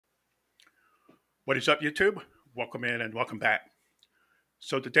What is up, YouTube? Welcome in and welcome back.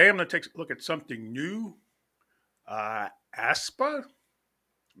 So today I'm going to take a look at something new, aespa. I'm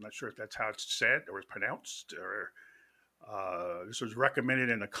not sure if that's how it's said or is pronounced. Or this was recommended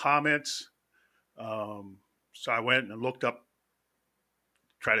in the comments. So I went and looked up,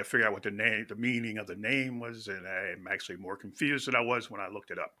 tried to figure out what the meaning of the name was, and I'm actually more confused than I was when I looked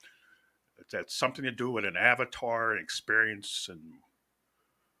it up. It's had something to do with an avatar and experience and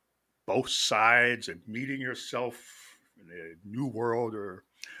both sides and meeting yourself in a new world. Or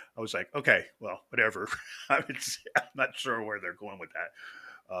I was like, okay, well, whatever. I'm not sure where they're going with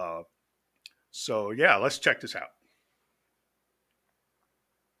that. So yeah, let's check this out.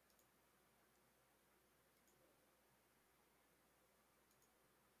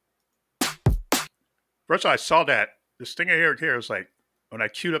 First I saw that this thing I heard here was like, when I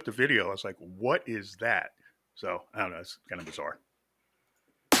queued up the video, I was like, what is that? So I don't know, it's kind of bizarre.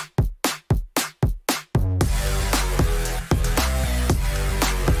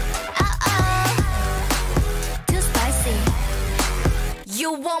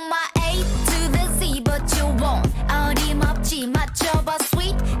 You want my A to the Z, but you won't. 어림없지 맞춰봐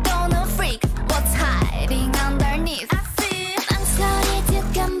sweet, don't know freak. What's hiding underneath? I see 망설이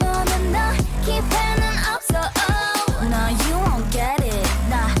득한 보는 너 기회는 없어. Oh, no, you won't get it.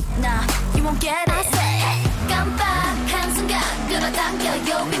 Nah, you won't get it. I say 깜빡한 순간 끌어당겨,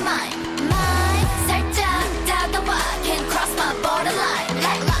 you'll be mine. Mine 살짝 다가와, can't cross my borderline.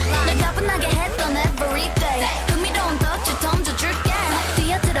 날 가뿐하게 했던 everyday. 흥미로운 덫을 던져줄게.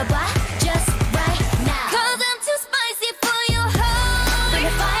 Just right now. 'Cause I'm too spicy for your heart. Bring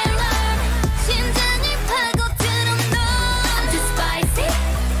the fire alarm. 심장이 파고드는 너. I'm too spicy.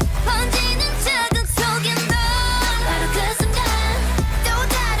 번지는 자극 속에 너. 바로 그 순간 또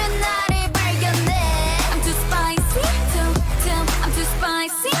다른 나를 발견해. I'm too spicy. I'm too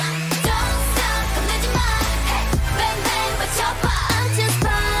spicy. Don't stop, 겁내지 마. Hey, bang bang 맞춰봐. I'm too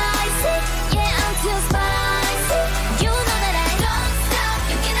spicy. Yeah, I'm too spicy. You know that I don't stop.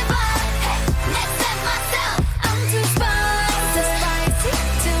 You get it by. Hey, next step myself. I'm too spicy.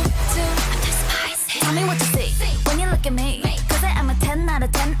 Too spicy. Tell me what you see when you look at me. 'Cause I am a 10 out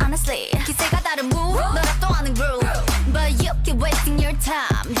of 10, honestly. 기세가 다른 move, 너랍도 아는 groove. But you keep wasting your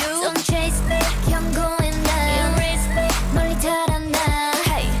time, dude. Don't chase me, 경고해 나. Erase me, 멀리 달아나.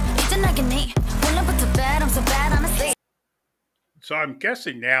 Hey, 이제 나겠니? 원래부터 bad, I'm so bad, honestly. So I'm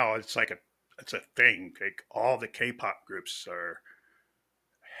guessing now it's a thing. Like all the K-pop groups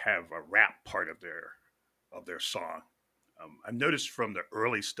have a rap part of their song. I noticed from the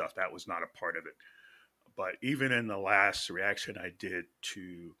early stuff that was not a part of it, but even in the last reaction I did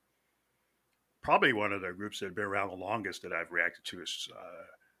to probably one of the groups that have been around the longest that I've reacted to is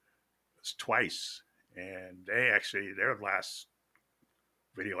Twice, and their last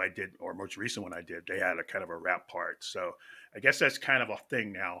video I did, or most recent one I did, they had a kind of a rap part. So I guess that's kind of a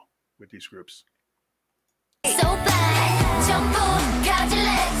thing now with these groups. So bad, 전부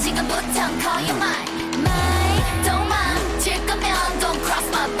가질래 지금부터 call you mine. 도망칠 거면 don't cross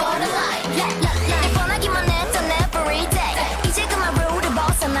my borderline. 날 뻔하기만 했던 every day. 이제 그만 룰을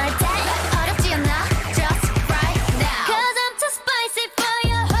벗어날 때 어렵지 않아, just right now. 'Cause I'm too spicy for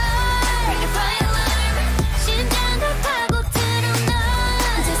your heart. Bring the fire alarm. 심장을 파고드는 너.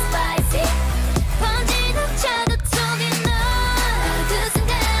 I'm too spicy. 번지는 자극 속에 너. 바로 그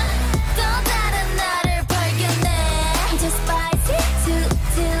순간 또 다른 나를 발견해. I'm too spicy,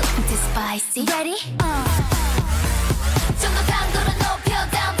 I'm too spicy. Ready? 좀 더 강도를 높여,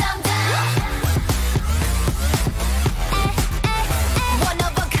 down, down, down. One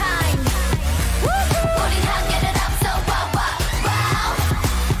of a kind. 우린 한계를 앞서, wow, wow, wow.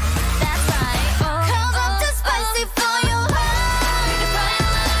 That's right. 'Cause I'm too spicy for your heart. Bring the fire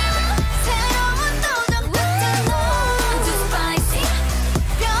alarm. 새로운 도전부터 너. I'm too spicy.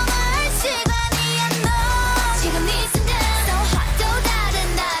 변화할 시간이야 너. 지금 이 순간 so hot. 또 다른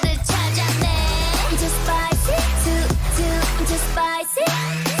나를 찾아내. I'm too spicy. I'm too spicy.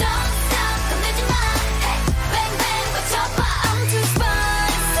 Don't stop, 겁내지 마. Hey, bang bang 맞춰봐. I'm too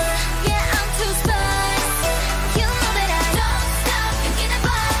spicy. Yeah, I'm too spicy. You know that I don't stop. You get it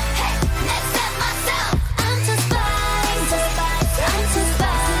by. Hey, next step myself. I'm too spicy. I'm too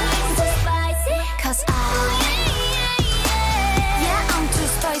spicy. 'Cause yeah, I'm too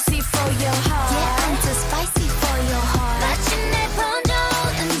spicy for your heart. Yeah, I'm too spicy for your heart. 마침내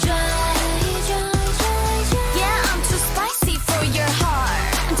번져오는 dry. Yeah, I'm too spicy for your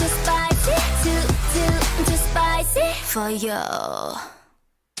heart. I'm too spicy, I'm too spicy for you.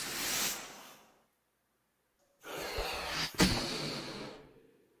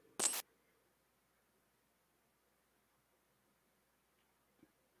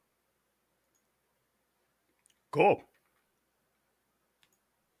 Cool.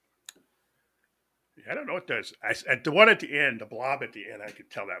 Yeah, I don't know what does. At the one at the end, the blob at the end, I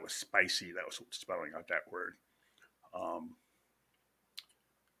could tell that was spicy. That was spelling out that word. Um,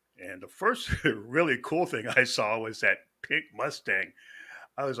 and the first really cool thing I saw was that pink Mustang.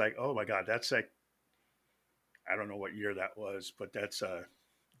 I was like, oh my god, that's like, I don't know what year that was, but that's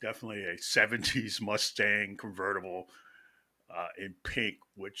definitely a '70s Mustang convertible in pink,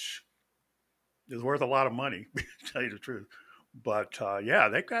 which is worth a lot of money, to tell you the truth. But yeah,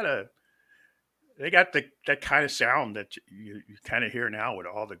 they got that kind of sound that you kind of hear now with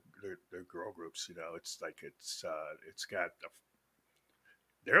all the girl groups. You know, it's like it's got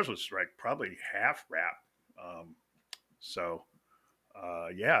theirs was like probably half rap. Um, so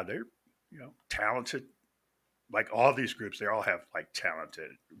yeah, they're talented. Like all these groups, they all have like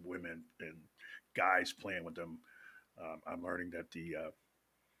talented women and guys playing with them. I'm learning that the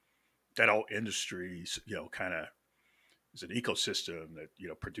that whole industry's kind of is an ecosystem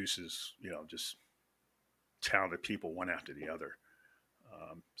that produces just talented people one after the other.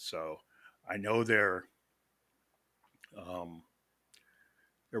 So I know um,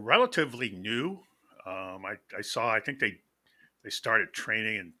 they're relatively new. I saw I think they started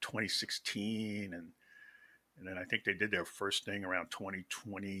training in 2016 and then I think they did their first thing around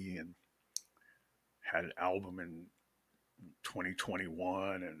 2020 and had an album in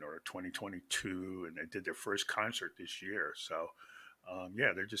 2021 and or 2022 and they did their first concert this year. So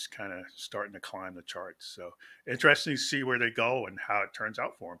yeah, they're just kind of starting to climb the charts. So interesting to see where they go and how it turns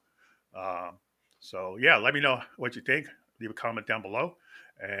out for them. So yeah, let me know what you think. Leave a comment down below.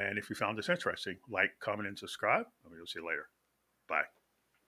 And if you found this interesting, like, comment, and subscribe. And we'll see you later. Bye.